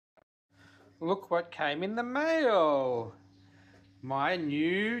Look what came in the mail. My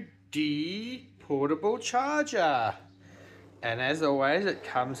new D portable charger. And as always, it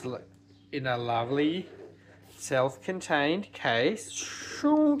comes in a lovely self-contained case.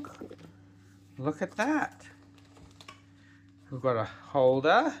 Shunk. Look at that. We've got a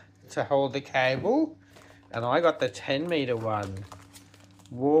holder to hold the cable. And I got the 10-meter one.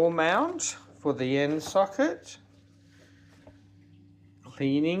 Wall mount for the end socket.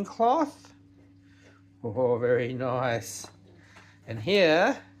 Cleaning cloth. Oh, very nice. And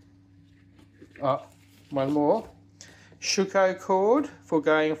here, oh, one more. Shuko cord for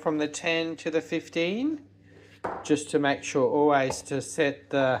going from the 10 to the 15. Just to make sure always to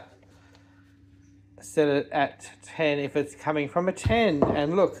set it at 10 if it's coming from a 10.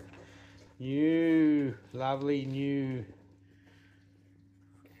 And look, new, lovely new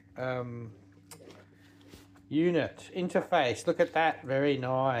unit interface. Look at that, very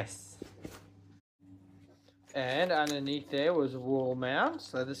nice. And underneath there was a wall mount,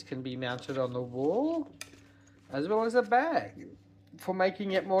 so this can be mounted on the wall, as well as a bag for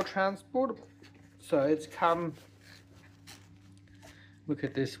making it more transportable. So it's come, look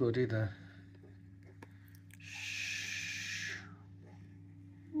at this, we'll do the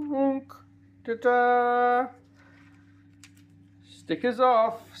ta-da! Stickers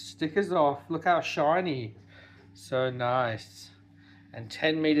off, stickers off. Look how shiny. So nice. And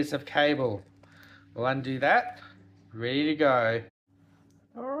 10 meters of cable. We'll undo that. Ready to go.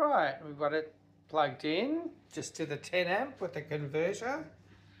 Alright, we've got it plugged in just to the 10 amp with the converter.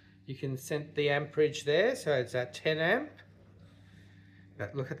 You can set the amperage there, so it's at 10 amp.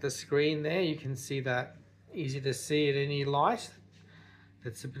 But look at the screen there, you can see that, easy to see at any light.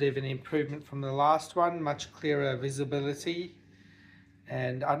 That's a bit of an improvement from the last one, much clearer visibility.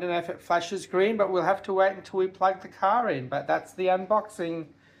 And I don't know if it flashes green, but we'll have to wait until we plug the car in. But that's the unboxing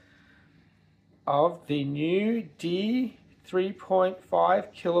of the new D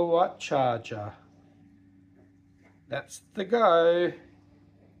 3.5 kilowatt charger. That's the go.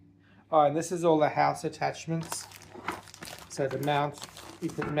 Oh, and this is all the house attachments. So to mount, you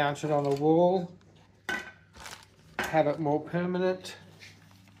can mount it on a wall, have it more permanent.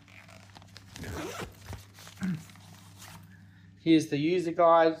 Here's the user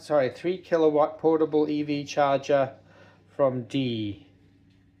guide. Sorry, 3 kilowatt portable EV charger from D.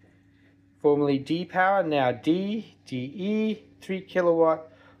 Formerly D Power, now DE, 3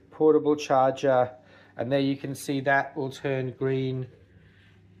 kilowatt portable charger. And there you can see that will turn green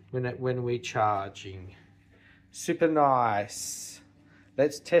when we're charging. Super nice.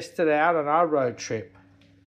 Let's test it out on our road trip.